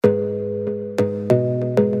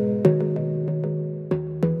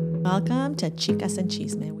to Chicas and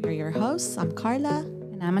Chisme. We are your hosts. I'm Carla.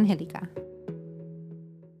 And I'm Angelica.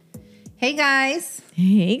 Hey guys.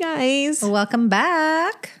 Hey guys. Welcome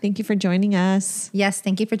back. Thank you for joining us. Yes,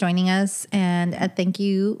 thank you for joining us. And thank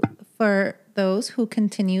you for those who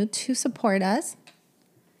continue to support us.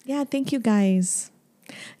 Yeah, thank you guys.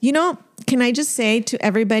 You know, can I just say to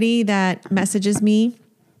everybody that messages me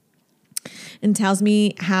and tells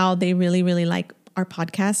me how they really, really like our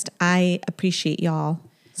podcast, I appreciate y'all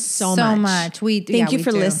so much. Thank you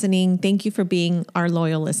for listening. Thank you for being our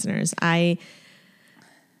loyal listeners.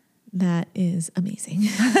 That is amazing.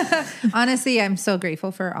 Honestly, I'm so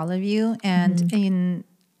grateful for all of you and in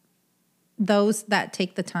those that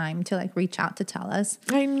take the time to like reach out to tell us.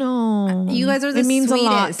 I know. You guys are the It means sweetest.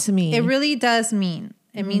 a lot to me. It really does mean.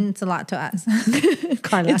 It means a lot to us.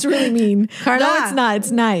 Carla. It's really mean. Carla. No, it's not.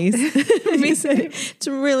 It's nice. It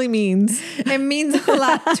really means. It means a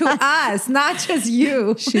lot to us, not just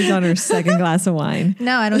you. She's on her second glass of wine.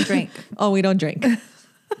 No, I don't drink. Oh, we don't drink.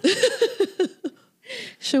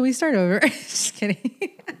 Should we start over? Just kidding.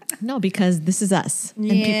 No, because this is us.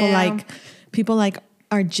 And people like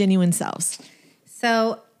our genuine selves.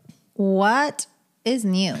 So what is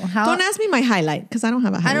new? Don't ask me my highlight because I don't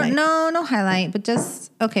have a highlight. I don't know, no highlight, but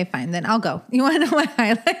just, okay, fine. Then I'll go. You want to know my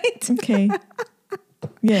highlight? Okay.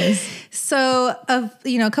 Yes. So,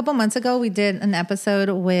 a couple months ago, we did an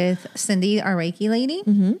episode with Cindy, our Reiki lady.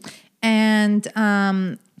 Mm-hmm. And,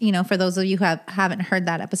 for those of you who haven't heard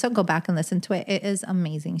that episode, go back and listen to it. It is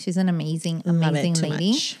amazing. She's an amazing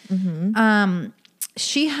lady. Mm-hmm.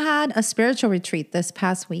 She had a spiritual retreat this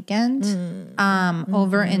past weekend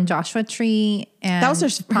over in Joshua Tree. And that was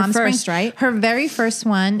her first, right? Her very first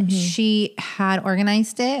one. Mm-hmm. She had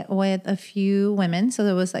organized it with a few women. So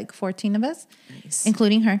there was like 14 of us,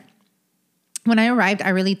 including her. When I arrived, I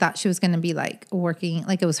really thought she was going to be like working,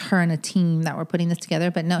 like it was her and a team that were putting this together.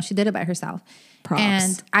 But no, she did it by herself. Props.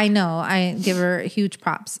 And I know, I give her huge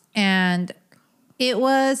props. And it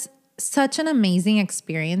was such an amazing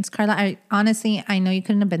experience, Carla. I know you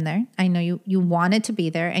couldn't have been there. I know you wanted to be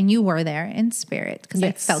there, and you were there in spirit because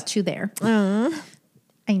I felt you there. I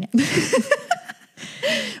know.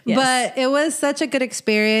 But it was such a good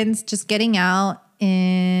experience just getting out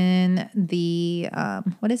in the,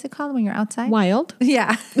 what is it called when you're outside? Wild.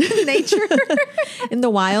 Yeah. Nature. In the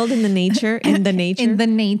wild, in the nature. In the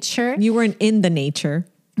nature. You were in the nature.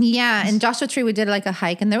 Yeah. In Joshua Tree, we did like a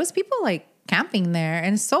hike, and there was people like camping there,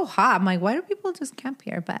 and it's so hot. I'm like, why do people just camp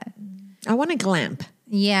here? But I want to glamp.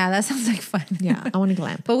 Yeah, that sounds like fun. Yeah, I want to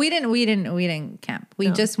glamp. But we didn't camp. We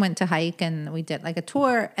just went to hike, and we did like a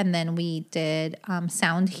tour, and then we did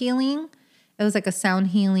sound healing. It was like a sound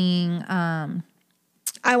healing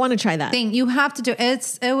I want to try that thing. You have to do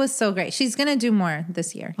it. It was so great. She's gonna do more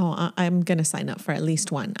this year. Oh, I'm gonna sign up for at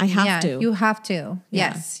least one. I have to. You have to.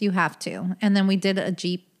 Yeah. Yes, you have to. And then we did a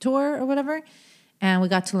Jeep tour or whatever. And we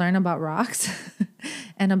got to learn about rocks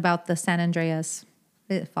and about the San Andreas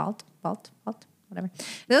fault, whatever.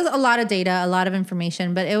 There was a lot of data, a lot of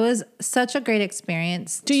information, but it was such a great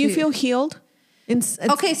experience. Do you feel healed?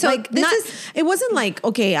 Okay, so like it wasn't like,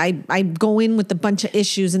 okay, I go in with a bunch of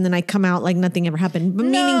issues and then I come out like nothing ever happened. But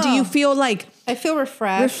meaning, do you feel like... I feel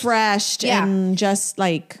refreshed. And just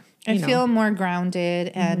like... I feel more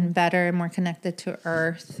grounded and better and more connected to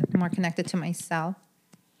earth, more connected to myself.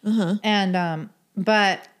 Uh-huh. And...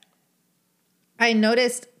 But I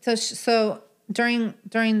noticed, so during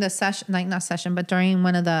the session, like not session, but during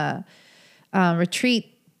one of the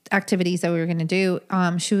retreat activities that we were going to do,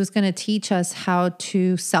 she was going to teach us how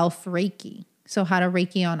to self-Reiki. So how to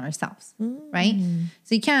Reiki on ourselves, right?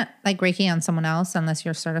 So you can't like Reiki on someone else unless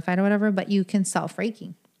you're certified or whatever, but you can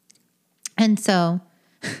self-Reiki. And so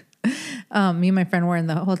me and my friend were in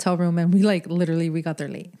the hotel room, and we got there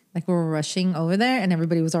late. Like we were rushing over there, and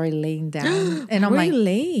everybody was already laying down. And I'm like,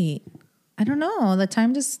 late? I don't know. The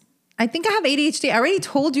time I think I have ADHD. I already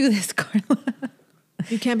told you this, Carla.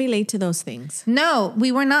 You can't be late to those things. No,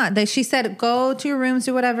 we were not. She said, go to your rooms,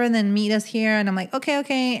 do whatever, and then meet us here. And I'm like,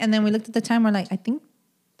 okay. And then we looked at the time. We're like, I think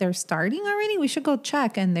they're starting already. We should go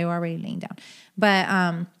check. And they were already laying down.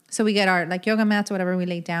 But so we get our like yoga mats or whatever. We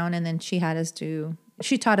laid down, and then she taught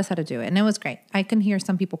us how to do it. And it was great. I can hear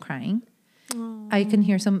some people crying. Aww. I can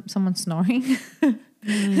hear someone snoring.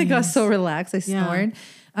 Nice. I got so relaxed. I snored.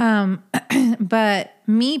 But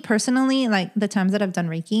me personally, like the times that I've done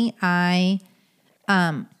Reiki, I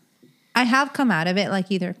have come out of it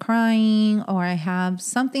like either crying or I have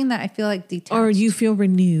something that I feel like detached. Or you feel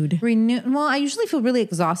renewed. Well, I usually feel really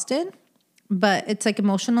exhausted, but it's like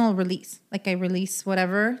emotional release. Like I release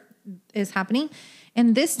whatever is happening.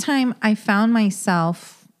 And this time I found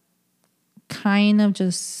myself kind of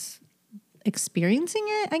just experiencing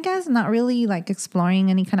it, I guess, not really like exploring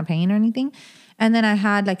any kind of pain or anything. And then I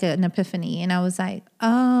had like an epiphany, and I was like,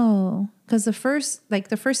 oh, because the first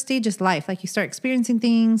stage is life. Like you start experiencing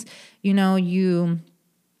things, it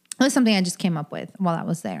was something I just came up with while I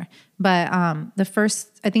was there. But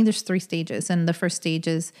I think there's 3 stages. And the first stage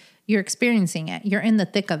is you're experiencing it. You're in the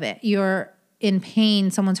thick of it. You're in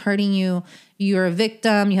pain. Someone's hurting you. You're a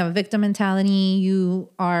victim. You have a victim mentality. You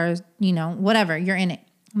are, whatever. You're in it.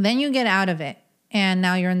 Then you get out of it. And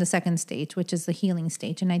now you're in the second stage, which is the healing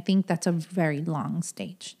stage. And I think that's a very long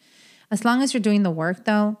stage. As long as you're doing the work,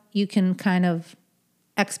 though, you can kind of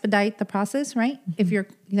expedite the process, right? Mm-hmm. If you're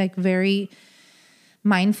like very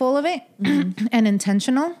mindful of it and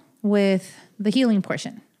intentional with the healing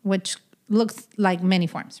portion, which looks like many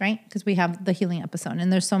forms, right? Because we have the healing episode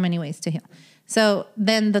and there's so many ways to heal. So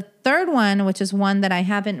then the third one, which is one that I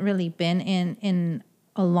haven't really been in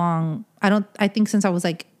a long, I think since I was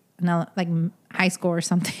like high school or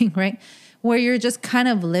something, right? Where you're just kind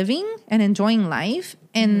of living and enjoying life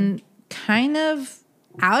and kind of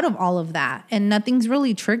out of all of that and nothing's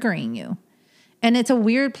really triggering you. And it's a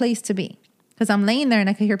weird place to be. Because I'm laying there and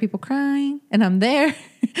I can hear people crying and I'm there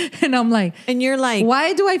and I'm like, and you're like,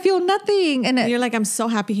 why do I feel nothing? And you're like, I'm so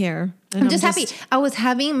happy here. And I'm just happy. I was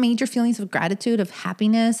having major feelings of gratitude, of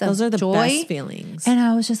happiness, those of are the joy. best feelings. And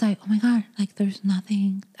I was just like, oh my God, like there's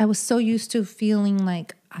nothing. I was so used to feeling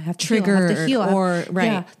like I have to triggered heal. Or right.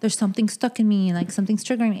 Yeah, there's something stuck in me, like something's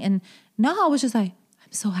triggering me. And now I was just like,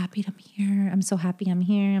 I'm so happy I'm here. I'm so happy I'm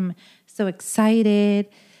here. I'm so excited,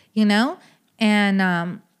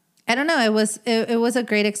 And I don't know. It was a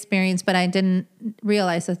great experience, but I didn't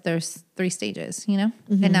realize that there's 3 stages,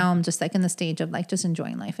 And now I'm just like in the stage of like just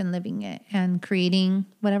enjoying life and living it and creating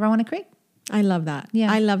whatever I want to create. I love that.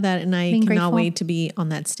 Yeah. I love that. And I Being cannot grateful. wait to be on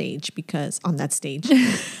that stage on that stage,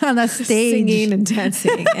 singing and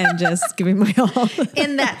dancing and just giving my all.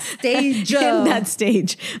 In that stage. In that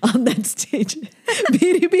stage. On that stage.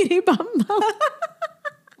 Beady beady bum bum.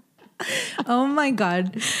 Oh my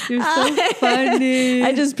God. You're so funny.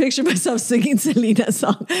 I just picture myself singing Selena's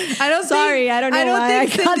song. I don't know why I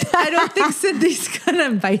got that. I don't think Cindy's gonna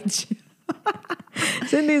invite you.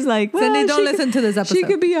 Cindy's like, well, Cindy, don't listen to this episode. She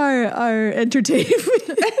could be our entertainment.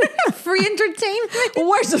 Free entertainment.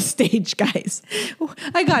 Where's the stage, guys?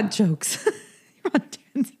 I got jokes. You're on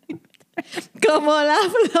dancing. Como la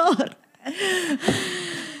flor.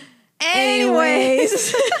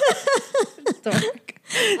 Anyways.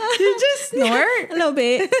 Did you just snort? A little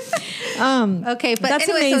bit. Okay, but that's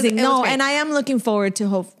anyway, amazing. So no, and I am looking forward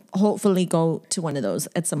to hopefully go to one of those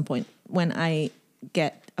at some point when I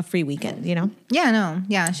get a free weekend, Yeah, no.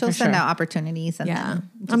 Yeah, she'll send sure. out opportunities. And yeah.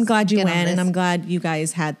 I'm glad you get on went, and this. I'm glad you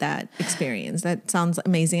guys had that experience. That sounds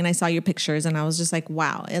amazing. And I saw your pictures and I was just like,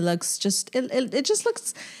 wow, it looks just, it just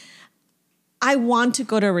looks, I want to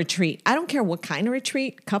go to a retreat. I don't care what kind of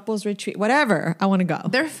retreat, couples retreat, whatever. I want to go.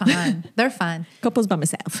 They're fun. They're fun. Couples by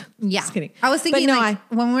myself. Yeah. Just kidding. I was thinking But no,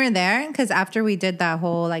 when we were there, because after we did that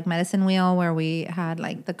whole like medicine wheel where we had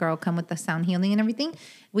like the girl come with the sound healing and everything,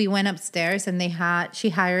 we went upstairs and she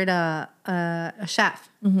hired a chef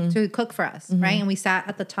to cook for us, right? And we sat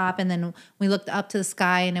at the top and then we looked up to the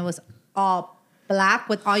sky and it was all black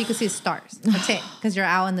with all you could see is stars. That's it, because you're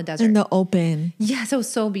out in the desert. In the open. Yes, it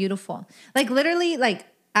was so beautiful. Like literally, like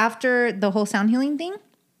after the whole sound healing thing,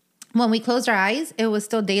 when we closed our eyes, it was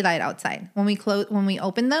still daylight outside. When we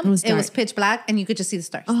opened them, it was pitch black, and you could just see the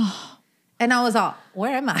stars. Oh. And I was all,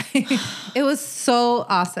 where am I? It was so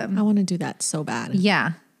awesome. I want to do that so bad.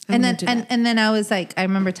 Yeah. And then I was like, I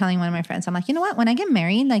remember telling one of my friends, I'm like, you know what? When I get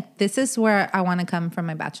married, like this is where I want to come for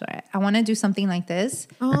my bachelorette. I want to do something like this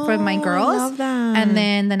for my girls. I love that. And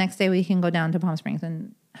then the next day we can go down to Palm Springs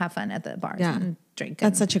and have fun at the bars and drink.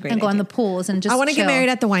 That's such a great idea. And go on idea. the pools and just I want to chill. get married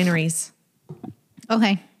at the wineries.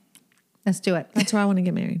 Okay. Let's do it. That's where I want to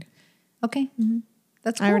get married. Okay. Mm-hmm.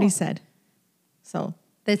 That's cool. I already said. So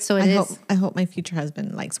I hope my future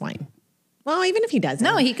husband likes wine. Well, even if he doesn't.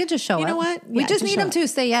 No, he could just show up. You know what? We Yeah, just need him up. to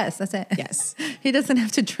say yes. That's it. Yes. He doesn't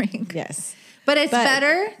have to drink. Yes. But it's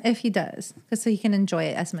better if he does, because so he can enjoy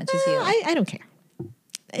it as much as you. I don't care.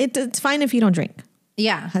 It's fine if you don't drink.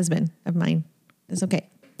 Yeah. Husband of mine. It's okay.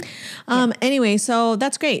 Anyway, so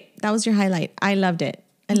that's great. That was your highlight. I loved it.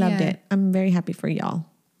 I loved it. I'm very happy for y'all.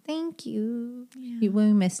 Thank you. Yeah.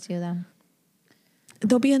 We missed you though.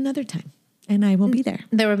 There'll be another time and I will be there.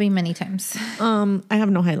 There will be many times. I have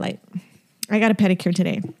no highlight. I got a pedicure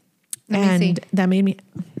today. Let me see. That made me...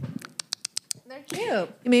 They're cute.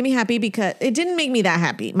 It made me happy because it didn't make me that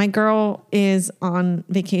happy. My girl is on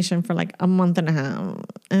vacation for like a month and a half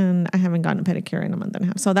and I haven't gotten a pedicure in a month and a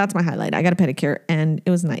half. So that's my highlight. I got a pedicure and it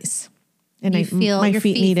was nice. And You feel my your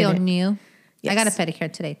feet needed feel it. new. I got a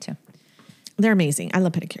pedicure today too. They're amazing. I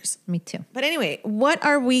love pedicures. Me too. But anyway, what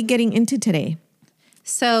are we getting into today?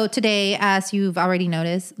 So today, as you've already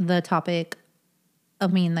noticed, the topic,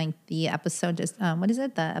 the episode, just what is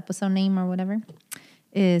it? The episode name or whatever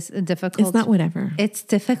is difficult. It's not whatever. It's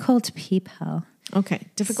difficult people. Okay,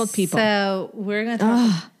 difficult people. So we're gonna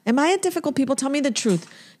talk. Am I a difficult people? Tell me the truth.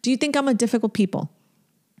 Do you think I'm a difficult people?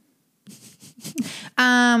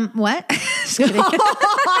 What? Just kidding.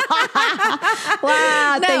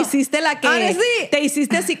 Wow, No. te hiciste la que. Honestly. Te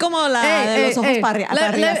hiciste así como la de los ojos para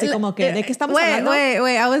arriba, así como que. ¿De qué estamos hablando?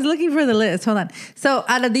 Wait. I was looking for the list. Hold on. So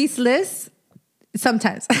out of these lists,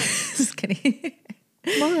 sometimes, just kidding.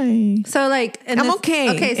 Why? So I'm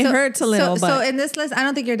okay. It hurts a little, so but in this list, I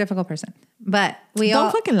don't think you're a difficult person, but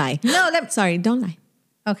don't fucking lie. No, sorry, don't lie.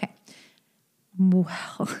 Okay.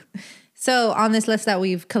 Well, so on this list that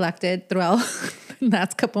we've collected throughout the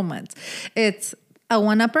last couple months, it's a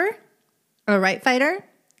one-upper, a right fighter,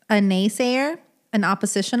 a naysayer, an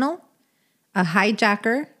oppositional, a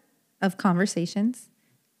hijacker of conversations.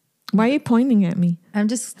 Why are you pointing at me? I'm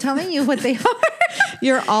just telling you what they are.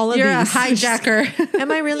 You're all of You're these. a hijacker.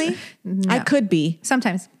 Am I really? No. I could be.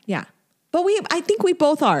 Sometimes. Yeah. But I think we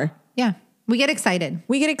both are. Yeah. We get excited.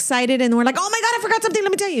 We get excited and we're like, oh my God, I forgot something.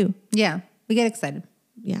 Let me tell you. Yeah. We get excited.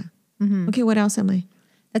 Yeah. Okay, what else am I?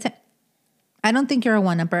 That's it. I don't think you're a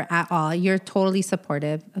one-upper at all. You're totally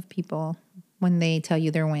supportive of people when they tell you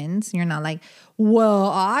their wins. You're not like, well,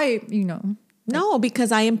 No,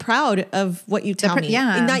 because I am proud of what you tell me.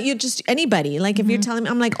 Yeah. And not you, just anybody. Like if you're telling me,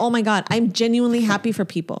 I'm like, oh my God, I'm genuinely happy for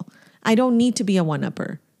people. I don't need to be a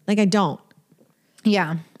one-upper. Like I don't.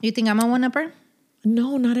 Yeah. You think I'm a one-upper?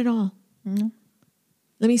 No, not at all.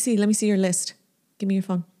 Let me see your list. Give me your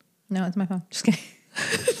phone. No, it's my phone. Just kidding.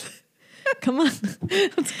 Come on.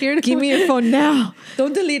 I'm scared. Give me your phone now.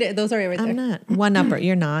 Don't delete it. Those are right there. I'm not. One-upper.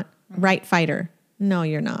 You're not. Right fighter. No,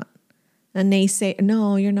 you're not. A naysayer.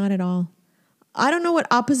 No, you're not at all. I don't know what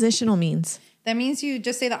oppositional means. That means you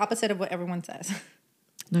just say the opposite of what everyone says.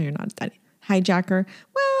 No, you're not. That hijacker.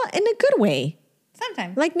 Well, in a good way.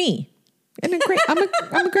 Sometimes. Like me. I'm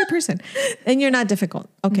a great person. And you're not difficult.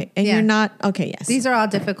 Okay. And you're not. Okay. Yes. These are all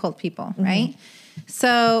difficult people, right?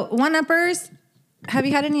 So one-uppers. Have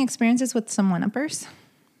you had any experiences with some one-uppers?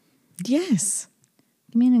 Yes.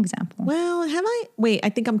 Give me an example. Well, have I? Wait, I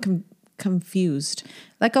think I'm confused.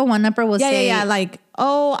 Like a one-upper will say. Yeah. Like,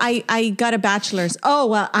 oh, I got a bachelor's. Oh,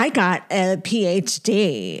 well, I got a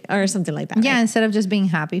PhD or something like that. Yeah, right? instead of just being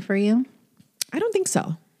happy for you. I don't think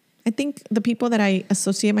so. I think the people that I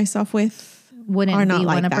associate myself with Wouldn't are not be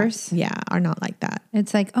like one-uppers? that. Yeah, are not like that.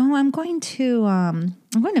 It's like, oh, I'm going to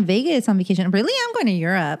Vegas on vacation. Really? I'm going to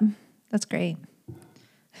Europe. That's great.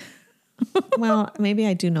 Well, maybe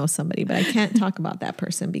I do know somebody, but I can't talk about that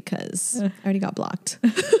person because I already got blocked.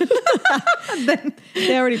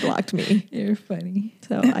 They already blocked me. You're funny.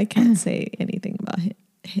 So I can't say anything about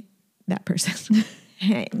that person.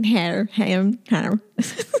 Him.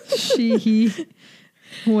 She, he,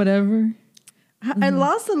 whatever. I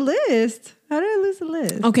lost the list. How did I lose the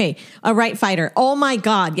list? Okay, a right fighter. Oh my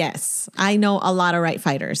God, yes. I know a lot of right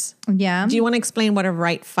fighters. Yeah. Do you want to explain what a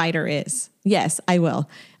right fighter is? Yes, I will.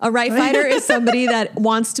 A right fighter is somebody that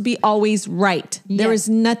wants to be always right. Yes. There is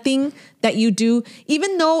nothing that you do,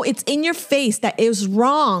 even though it's in your face that is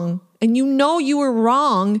wrong and you know you were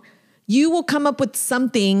wrong, you will come up with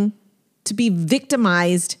something to be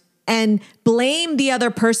victimized and blame the other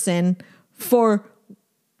person for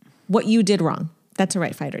what you did wrong. That's a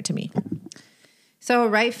right fighter to me. So a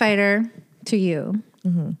right fighter to you,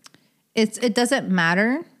 it doesn't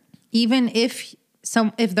matter, even if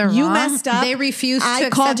they're You wrong, messed up. they refuse to I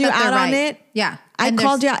accept called you that they're out on right. it. Yeah. I And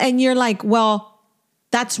called you there's- out and you're like, well,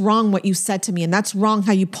 that's wrong what you said to me. And that's wrong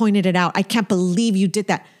how you pointed it out. I can't believe you did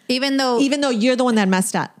that. Even though You're the one that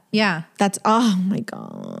messed up. yeah. That's, oh my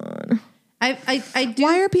God. I do.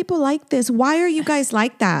 Why are people like this? Why are you guys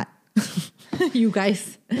like that? You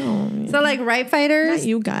guys? No, So like right fighters? not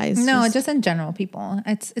you guys. No, just in general, people.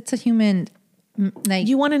 It's a human like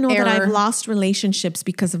You want to know that error. I've lost relationships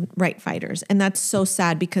because of right fighters. And that's so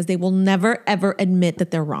sad because they will never, ever admit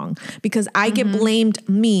that they're wrong. Because I get blamed,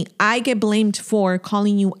 I get blamed for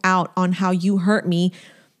calling you out on how you hurt me.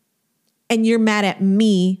 And you're mad at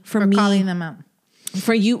me for me calling them out.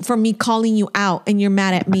 for me calling you out, and you're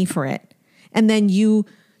mad at me for it. And then you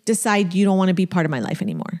decide you don't want to be part of my life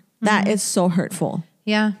anymore. That is so hurtful.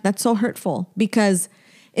 Yeah. That's so hurtful because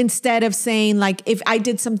instead of saying like, if I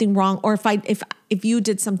did something wrong, or if you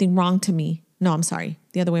did something wrong to me, no, I'm sorry,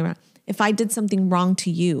 the other way around. If I did something wrong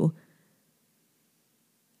to you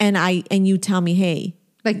and you tell me, hey,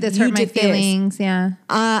 Like this you hurt my did this, feelings. Yeah.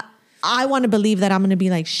 I want to believe that I'm going to be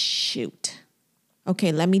like, shoot,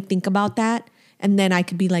 okay, let me think about that. And then I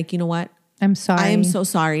could be like, you know what? I'm sorry. I am so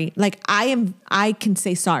sorry. Like I can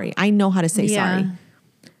say sorry. I know how to say sorry.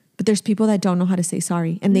 But there's people that don't know how to say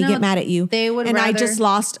sorry and they get mad at you. I just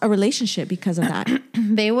lost a relationship because of that.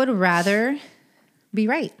 They would rather be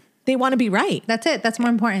right. They want to be right. That's it. That's more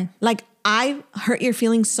important. Like I hurt your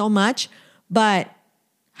feelings so much, but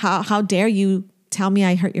how dare you tell me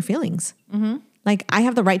I hurt your feelings? Mm-hmm. Like I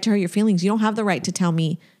have the right to hurt your feelings. You don't have the right to tell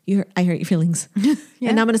me I hurt your feelings. And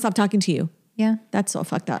I'm going to stop talking to you. Yeah. That's so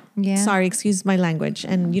fucked up. Yeah. Sorry, excuse my language.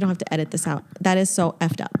 And you don't have to edit this out. That is so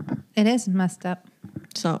effed up. It is messed up.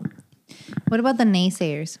 So what about the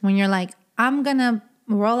naysayers? When you're like, I'm going to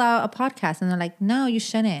roll out a podcast and they're like, no, you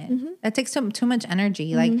shouldn't. Mm-hmm. That takes too much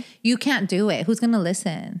energy. Mm-hmm. Like you can't do it. Who's going to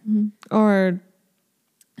listen? Mm-hmm. Or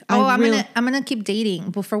I'm gonna keep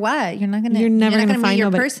dating, but for what? You're never gonna find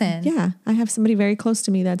your person. Yeah, I have somebody very close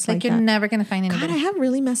to me that's like you're that. Never gonna find anybody. God, I have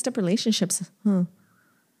really messed up relationships. Huh.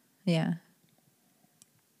 Yeah,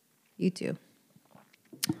 you too.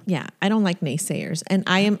 Yeah, I don't like naysayers, and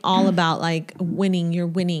I am all about like winning. You're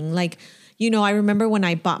winning. Like, I remember when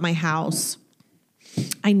I bought my house,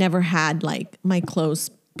 I never had like my close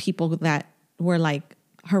people that were like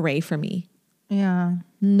hooray for me. Yeah.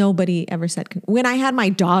 Nobody ever said, when I had my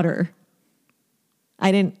daughter,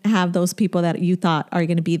 I didn't have those people that you thought are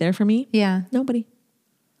going to be there for me. Yeah. Nobody.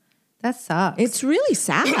 That sucks. It's really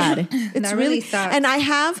sad. It's really sucks. And I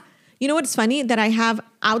have, what's funny? That I have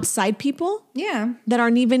outside people. Yeah. That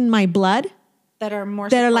aren't even my blood. That are more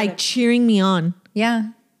that supportive. Are like cheering me on.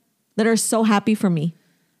 Yeah. That are so happy for me.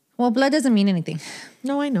 Well, blood doesn't mean anything.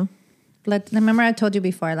 No, I know. Blood. Remember I told you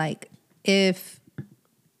before, like if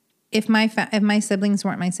my siblings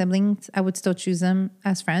weren't my siblings, I would still choose them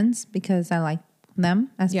as friends because I like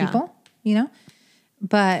them as people,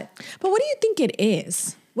 But what do you think it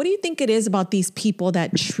is? What do you think it is about these people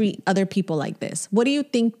that treat other people like this? What do you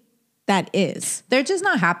think that is? They're just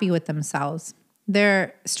not happy with themselves.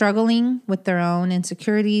 They're struggling with their own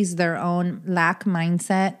insecurities, their own lack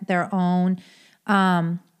mindset, their own,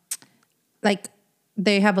 like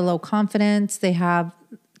they have a low confidence.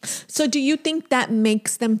 So do you think that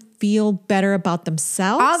makes them feel better about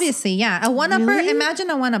themselves? Obviously, yeah. A one-upper, really? Imagine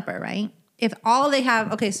a one-upper, right? If all they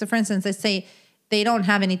have, okay, so for instance, let's say they don't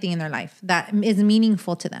have anything in their life that is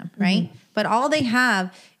meaningful to them, right? Mm-hmm. But all they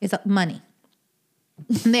have is money.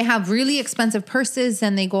 And they have really expensive purses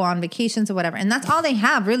and they go on vacations or whatever. And that's all they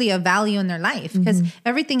have really of value in their life because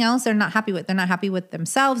everything else they're not happy with. They're not happy with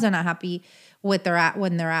themselves. They're not happy with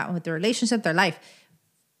when they're at with their relationship, their life.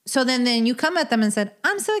 So then you come at them and said,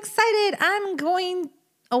 I'm so excited. I'm going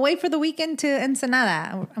away for the weekend to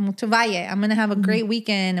Ensenada, to Valle. I'm going to have a great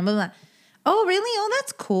weekend and blah, blah, blah. Oh, really? Oh,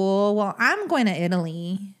 that's cool. Well, I'm going to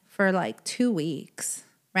Italy for like 2 weeks,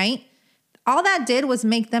 right? All that did was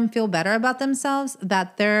make them feel better about themselves,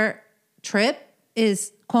 that their trip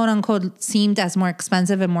is quote unquote seemed as more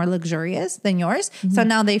expensive and more luxurious than yours. Mm-hmm. So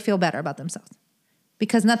now they feel better about themselves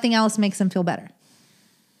because nothing else makes them feel better.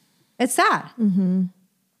 It's sad. Mm-hmm.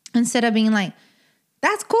 Instead of being like,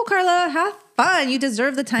 that's cool, Carla, have fun. You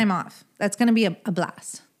deserve the time off. That's going to be a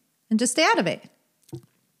blast. And just stay out of it.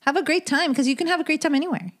 Have a great time because you can have a great time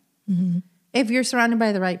anywhere. Mm-hmm. If you're surrounded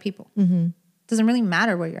by the right people. Mm-hmm. Doesn't really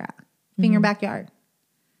matter where you're at. Be in your backyard.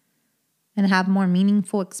 And have more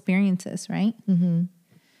meaningful experiences, right? Mm-hmm.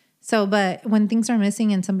 So, but when things are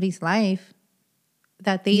missing in somebody's life,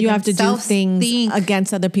 that you have to do things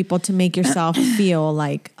against other people to make yourself feel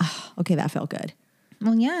like, oh, okay, that felt good.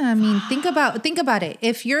 Well, yeah. I mean, think about it.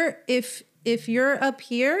 If you're up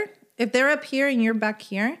here, if they're up here and you're back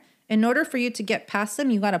here, in order for you to get past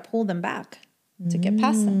them, you got to pull them back to get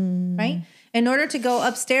past them, right? In order to go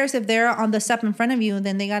upstairs, if they're on the step in front of you,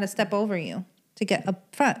 then they got to step over you to get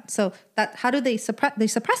up front. So how do they suppress? They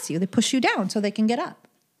suppress you. They push you down so they can get up.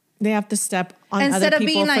 They have to step on other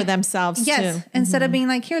people for themselves too. Instead of being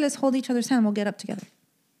like, here, let's hold each other's hand. We'll get up together.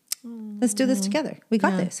 Let's do this together. We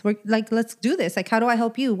got this. We're like, let's do this. Like, how do I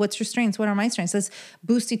help you? What's your strengths? What are my strengths? Let's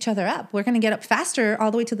boost each other up. We're going to get up faster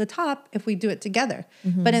all the way to the top if we do it together.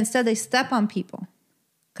 Mm-hmm. But instead they step on people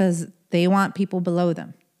because they want people below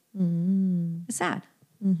them. Mm-hmm. It's sad.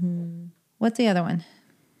 Mm-hmm. What's the other one?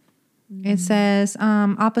 Mm-hmm. It says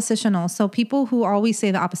oppositionals. So people who always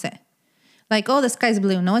say the opposite. Like, oh, the sky's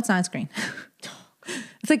blue. No, it's not. It's green.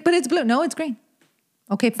 It's like, but it's blue. No, it's green.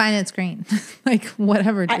 Okay, fine, it's green. Like,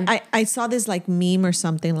 whatever, dude. I saw this like meme or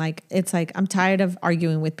something. Like, it's like, I'm tired of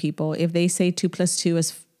arguing with people. If they say 2 + 2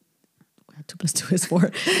 is 2 + 2 is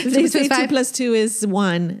 4. If they say 2 + 2 is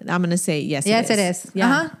 1, I'm going to say yes, it is. Yeah.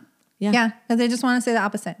 Uh-huh. Yeah, because they just want to say the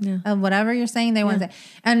opposite of whatever you're saying. They want to say,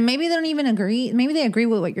 and maybe they don't even agree. Maybe they agree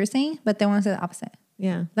with what you're saying, but they want to say the opposite.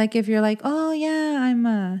 Yeah. Like if you're like, oh yeah, I'm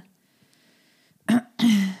I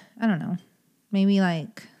don't know. Maybe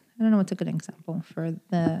like, I don't know what's a good example for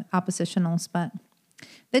the oppositionals, but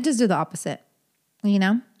they just do the opposite. You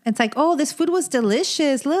know? It's like, oh, this food was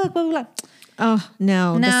delicious. Look, blah, blah, blah. Oh,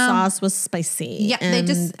 no. The sauce was spicy. Yeah, they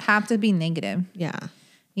just have to be negative. Yeah.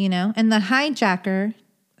 You know? And the hijacker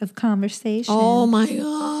of conversation. Oh, my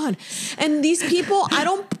God. And these people,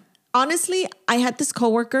 honestly, I had this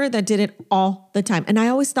coworker that did it all the time. And I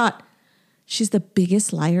always thought, she's the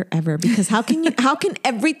biggest liar ever, because how can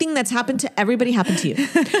everything that's happened to everybody happen to you?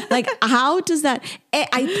 Like, how does that,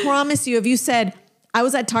 I promise you, if you said, I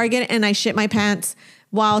was at Target and I shit my pants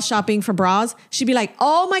while shopping for bras, she'd be like,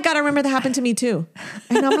 oh my God, I remember that happened to me too.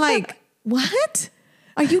 And I'm like, what?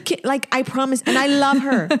 Are you kidding? Like, I promise. And I love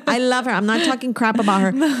her. I'm not talking crap about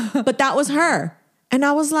her, but that was her. And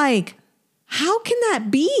I was like, how can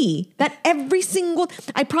that be? That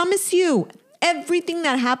I promise you, everything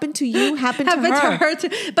that happened to you happened to her too.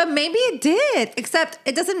 But maybe it did, except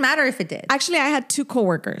it doesn't matter if it did. Actually, I had two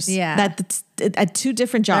coworkers that at two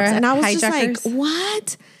different jobs. And I was hijackers. Just like,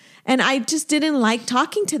 what? And I just didn't like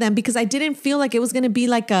talking to them because I didn't feel like it was going to be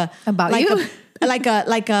like about like you. Like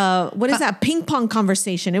a what is that, ping pong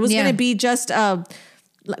conversation. It was going to be just a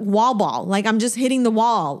wall ball. Like I'm just hitting the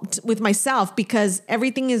wall with myself, because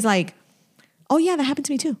everything is like, oh yeah, that happened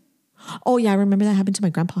to me too. Oh yeah, I remember that happened to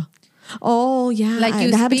my grandpa. Oh yeah, like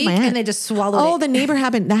you that happened to speak my aunt. and they just swallowed it. Oh,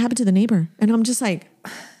 that happened to the neighbor, and I'm just like.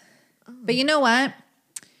 But you know what?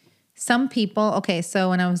 Some people. Okay, so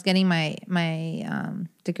when I was getting my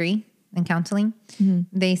degree in counseling,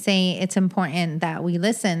 they say it's important that we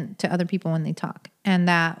listen to other people when they talk, and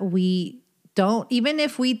that we don't, even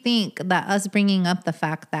if we think that us bringing up the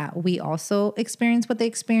fact that we also experience what they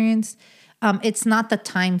experienced, it's not the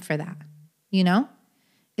time for that. You know?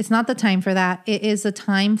 It's not the time for that. It is a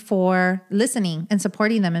time for listening and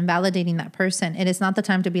supporting them and validating that person. It is not the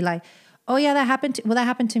time to be like, oh yeah, that happened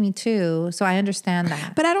to me too. So I understand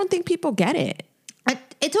that. But I don't think people get it.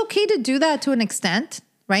 It's okay to do that to an extent,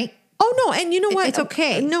 right? Oh no. And you know what? It's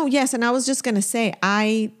okay. No, yes. And I was just going to say,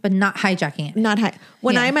 but not hijacking it.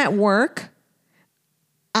 When I'm at work,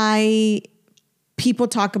 people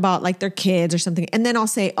talk about like their kids or something. And then I'll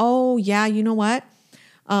say, oh yeah, you know what?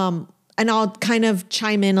 And I'll kind of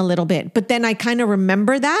chime in a little bit, but then I kind of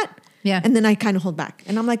remember that. Yeah. And then I kind of hold back,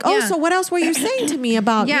 and I'm like, oh, so what else were you saying to me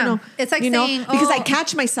about, it's like saying, because I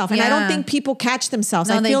catch myself, and I don't think people catch themselves.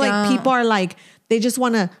 No, I feel like people are like, they just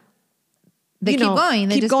want to, keep going.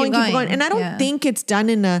 They keep going. And I don't think it's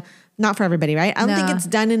done not for everybody, right? I don't think it's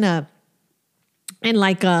done in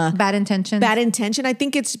like a bad intention. I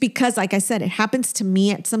think it's because, like I said, it happens to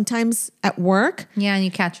me sometimes at work. Yeah, and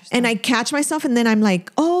you catch yourself. And I catch myself, and then I'm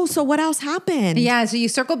like, oh, so what else happened? Yeah, so you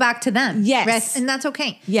circle back to them. Yes. And that's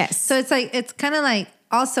okay. Yes. So it's kind of like,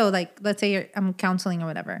 also like, let's say I'm counseling or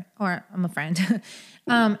whatever, or I'm a friend.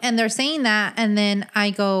 And they're saying that, and then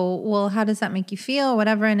I go, well, how does that make you feel?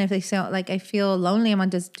 Whatever. And if they say like, I feel lonely, I'm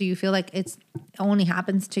like, do you feel like it only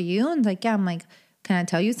happens to you? And like, yeah, I'm like, can I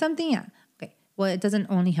tell you something? Yeah. Well, it doesn't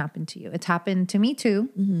only happen to you. It's happened to me too,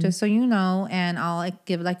 just so you know. And I'll like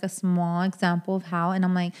give like a small example of how, and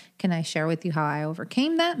I'm like, can I share with you how I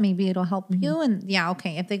overcame that? Maybe it'll help you. And yeah,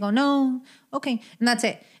 okay. If they go, no, okay. And that's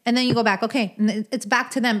it. And then you go back, okay. And it's back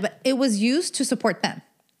to them, but it was used to support them.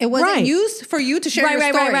 It wasn't used for you to share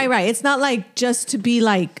your story. Right. It's not like just to be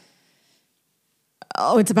like,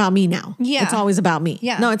 oh, it's about me now. Yeah. It's always about me.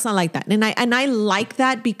 Yeah. No, it's not like that. And I like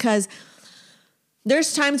that, because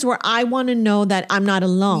there's times where I want to know that I'm not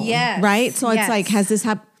alone. Yes. Right. So it's like, has this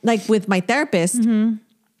happened? Like with my therapist,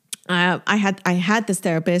 I had this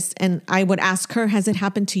therapist, and I would ask her, has it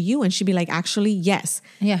happened to you? And she'd be like, actually, yes.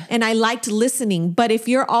 Yeah. And I liked listening. But if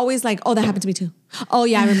you're always like, oh, that happened to me too. Oh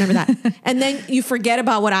yeah, I remember that. And then you forget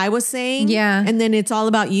about what I was saying. Yeah. And then it's all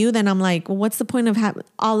about you. Then I'm like, well, what's the point of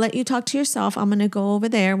I'll let you talk to yourself. I'm going to go over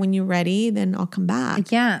there. When you're ready, then I'll come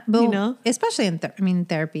back. Yeah. But especially in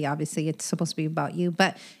therapy, obviously it's supposed to be about you.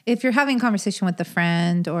 But if you're having a conversation with a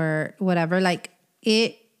friend or whatever, like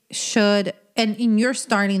it should, and you're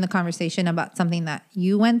starting the conversation about something that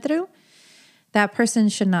you went through, that person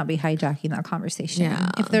should not be hijacking that conversation. Yeah.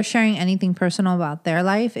 If they're sharing anything personal about their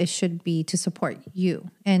life, it should be to support you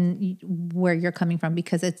and where you're coming from,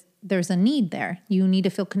 because there's a need there. You need to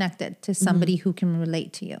feel connected to somebody who can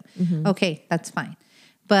relate to you. Okay, that's fine.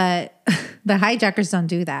 But the hijackers don't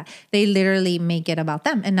do that. They literally make it about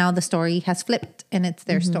them. And now the story has flipped, and it's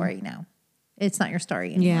their story now. It's not your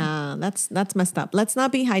story anymore. Yeah, that's messed up. Let's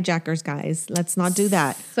not be hijackers, guys. Let's not do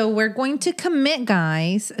that. So we're going to commit,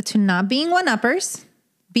 guys, to not being one-uppers.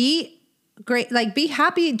 Be great, like be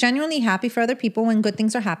happy, genuinely happy for other people when good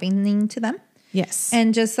things are happening to them. Yes.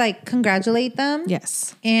 And just like congratulate them.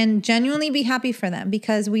 Yes. And genuinely be happy for them,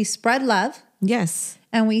 because we spread love. Yes.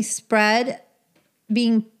 And we spread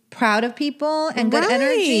being proud of people and good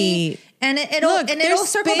energy. And it'll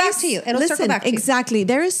circle back to you. It'll circle back to you. Exactly.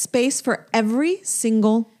 There is space for every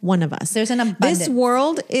single one of us. There's an abundance. This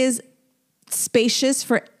world is spacious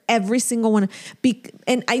for every single one.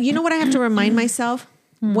 You know what I have to remind myself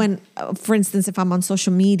when, for instance, if I'm on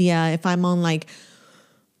social media, if I'm on like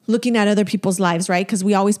looking at other people's lives, right? Because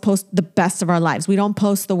we always post the best of our lives. We don't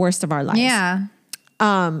post the worst of our lives. Yeah.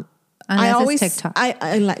 I always TikTok.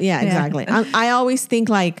 Exactly. I always think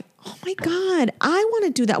like, oh my God, I want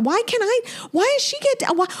to do that. Why can't I? Why does she get?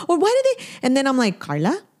 Why do they? And then I'm like,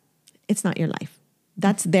 Carla, it's not your life.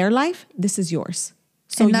 That's their life. This is yours.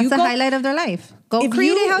 So and that's the highlight of their life. Go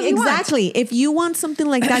create it how you want. Exactly. If you want something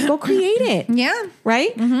like that, go create it. Yeah.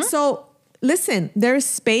 Right? Mm-hmm. So listen, there is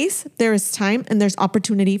space, there is time, and there's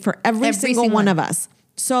opportunity for every single one of us.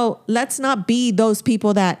 So let's not be those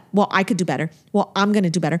people that, well, I could do better. Well, I'm going to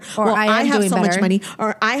do better. Or well, I have so much better. money.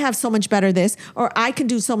 Or I have so much better this. Or I can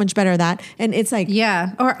do so much better that. And it's like...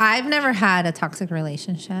 Yeah. Or I've never had a toxic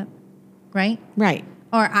relationship. Right? Right.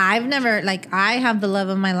 Or I've never, like, I have the love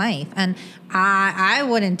of my life. And I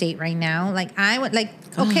wouldn't date right now. Like, I would, like,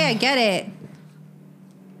 okay, I get it.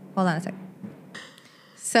 Hold on a second.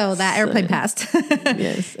 So that airplane passed.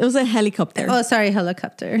 Yes. It was a helicopter. Oh, sorry,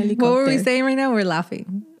 helicopter. What were we saying right now? We're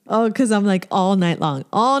laughing. Oh, because I'm like all night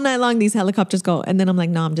long these helicopters go. And then I'm like,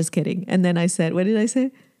 no, I'm just kidding. And then I said, what did I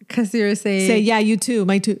say? Because you were saying... Say, yeah, you too,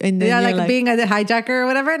 my too. And then yeah, like being a hijacker or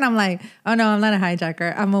whatever. And I'm like, oh no, I'm not a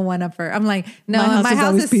hijacker. I'm a one-upper. I'm like, no, my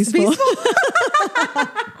house is peaceful.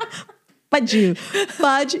 Fudge you.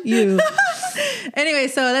 Anyway,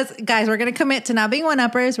 so guys, we're going to commit to not being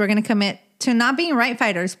one-uppers. We're going to commit to not being right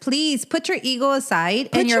fighters. Please put your ego aside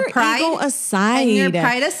and your pride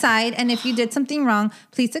aside. And if you did something wrong,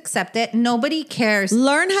 please accept it. Nobody cares.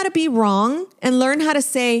 Learn how to be wrong and learn how to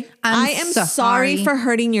say, I am sorry for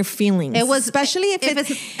hurting your feelings. It was, especially if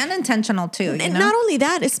it's unintentional too. And not only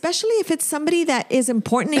that, especially if it's somebody that is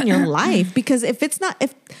important in your life, because if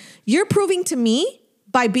you're proving to me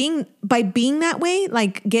by being that way,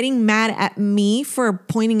 like getting mad at me for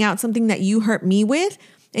pointing out something that you hurt me with,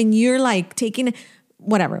 and you're like taking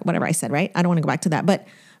whatever I said, right? I don't want to go back to that, but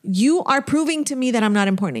you are proving to me that I'm not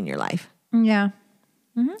important in your life. Yeah.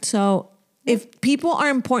 Mm-hmm. So if people are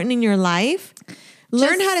important in your life,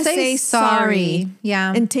 learn how to say sorry.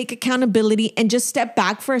 Yeah. And take accountability and just step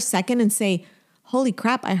back for a second and say, holy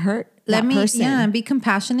crap, I hurt that person. Yeah. And be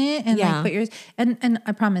compassionate and like put yours, and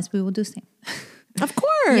I promise we will do the same. Of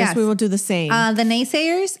course, yes. We will do the same. The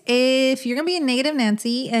naysayers, if you're going to be a negative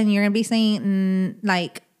Nancy and you're going to be saying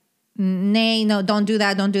like, nay, no, don't do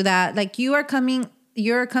that. Like you're coming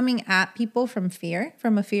at people from a fear,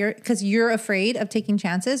 because you're afraid of taking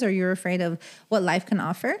chances or you're afraid of what life can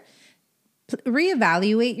offer.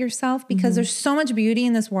 Reevaluate yourself, because there's so much beauty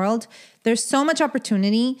in this world. There's so much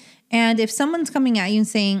opportunity. And if someone's coming at you and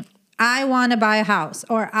saying, I want to buy a house,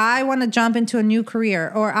 or I want to jump into a new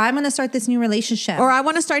career, or I'm going to start this new relationship, or I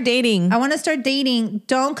want to start dating.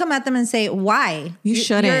 Don't come at them and say, why? You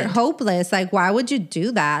shouldn't. You're hopeless. Like, why would you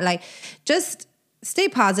do that? Like, just stay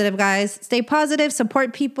positive, guys. Stay positive.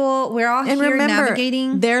 Support people. We're all here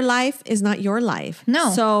navigating. Their life is not your life. No.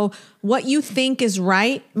 So what you think is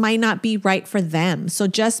right might not be right for them. So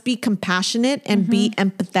just be compassionate and be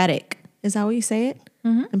empathetic. Is that what you say it?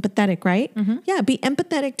 Mm-hmm. Empathetic, right? Mm-hmm. Yeah, be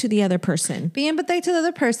empathetic to the other person. Be empathetic to the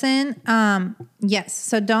other person. Yes.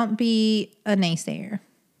 So don't be a naysayer.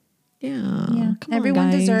 Yeah. Everyone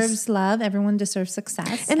deserves love. Everyone deserves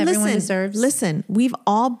success. And listen, we've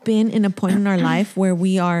all been in a point in our life where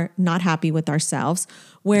we are not happy with ourselves,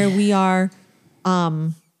 where we are, I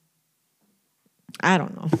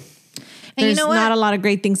don't know. And there's not a lot of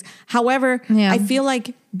great things. However, I feel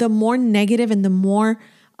like the more negative and the more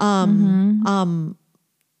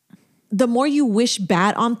you wish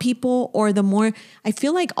bad on people, or the more, I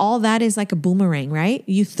feel like all that is like a boomerang, right?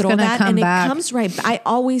 You throw that and it comes right. I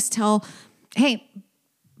always tell, hey,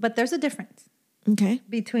 but there's a difference. Okay.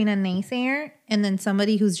 Between a naysayer and then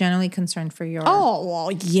somebody who's genuinely concerned for your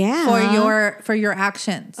for your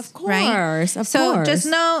actions. Of course. Right? So just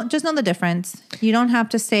know the difference. You don't have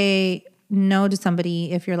to say no to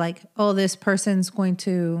somebody if you're like, oh, this person's going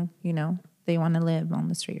to, they want to live on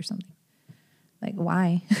the street or something. Like,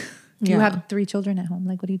 why? You have 3 children at home.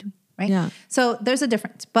 Like, what are you doing? Right? Yeah. So there's a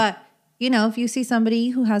difference. But, if you see somebody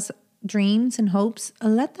who has dreams and hopes,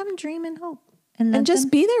 let them dream and hope. And just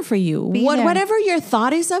be there for you. Whatever your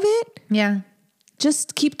thought is of it. Yeah.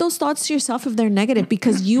 just keep those thoughts to yourself if they're negative,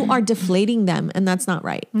 because you are deflating them, and that's not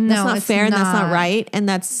right. No, that's not it's fair, and that's not. not right, and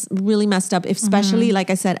that's really messed up. Especially, like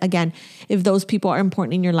I said, again, if those people are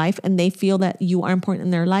important in your life and they feel that you are important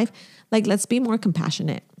in their life, like, let's be more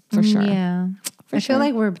compassionate for sure. Yeah. I feel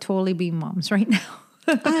like we're totally being moms right now.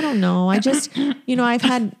 I don't know. I just, I've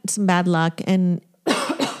had some bad luck, and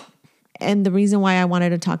the reason why I wanted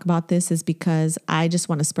to talk about this is because I just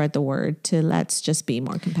want to spread the word to let's just be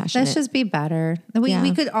more compassionate. Let's just be better.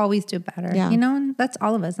 We could always do better. Yeah. And that's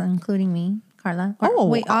all of us, including me, Carla.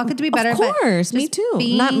 We all could be better. Of course, me too.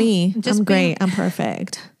 Not me. I'm great. I'm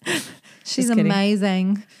perfect. She's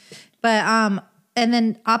amazing. But and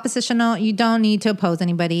then oppositional, you don't need to oppose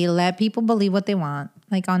anybody. Let people believe what they want.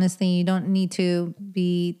 Like, honestly, you don't need to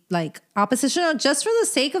be like oppositional just for the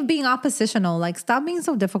sake of being oppositional. Like, stop being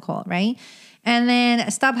so difficult, right? And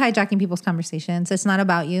then stop hijacking people's conversations. It's not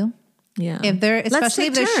about you. Yeah. Especially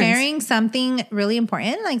if they're sharing something really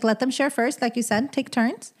important, like, let them share first. Like you said, take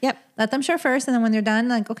turns. Yep. Let them share first, and then when they're done,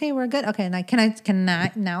 like, okay, we're good. Okay, like, can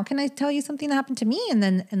I tell you something that happened to me, and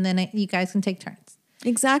then you guys can take turns.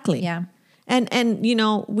 Exactly. Yeah. And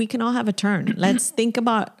we can all have a turn. Let's think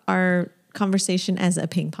about our conversation as a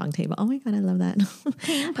ping pong table. Oh my God, I love that.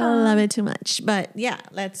 I love it too much. But yeah,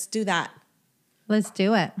 let's do that. Let's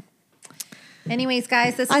do it. Anyways,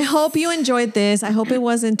 guys, I hope you enjoyed this. I hope it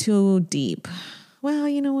wasn't too deep. Well,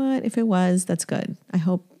 you know what? If it was, that's good. I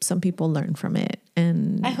hope some people learn from it.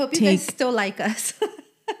 And I hope you guys still like us.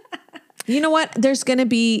 You know what? There's going to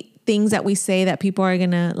be things that we say that people are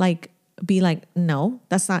going to be like, no,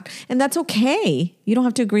 that's not. And that's okay. You don't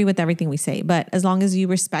have to agree with everything we say. But as long as you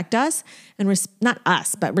respect us and not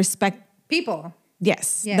us, but respect people.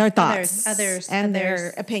 Yes. Their thoughts. Others.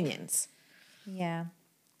 Their opinions. Yeah.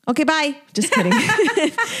 Okay, bye. Just kidding.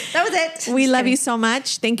 That was it. We love you so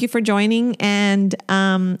much. Thank you for joining. And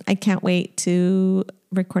I can't wait to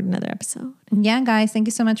record another episode. Yeah, guys. Thank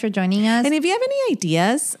you so much for joining us. And if you have any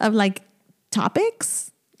ideas of topics,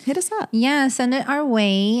 hit us up. Yeah, send it our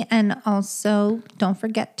way. And also, don't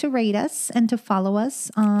forget to rate us and to follow us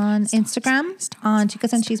on Instagram on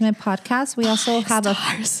Chicas and Chisme Podcast. We also have a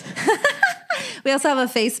Facebook.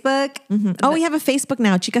 Mm-hmm. Oh, we have a Facebook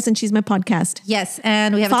now, Chicas and Chisme Podcast. Yes,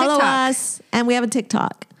 and we have a TikTok. Follow us, and we have a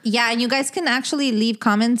TikTok. Yeah, and you guys can actually leave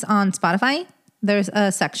comments on Spotify. There's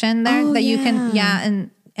a section there that you can,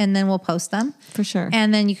 and then we'll post them. For sure.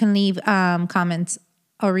 And then you can leave comments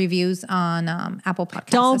or reviews on Apple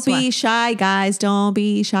Podcasts. Don't be shy, guys. Don't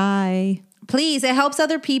be shy. Please, it helps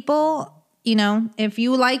other people. If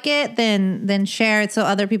you like it, then share it so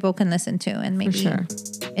other people can listen to and maybe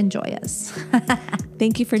enjoy us.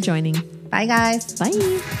 Thank you for joining. Bye, guys.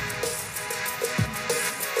 Bye.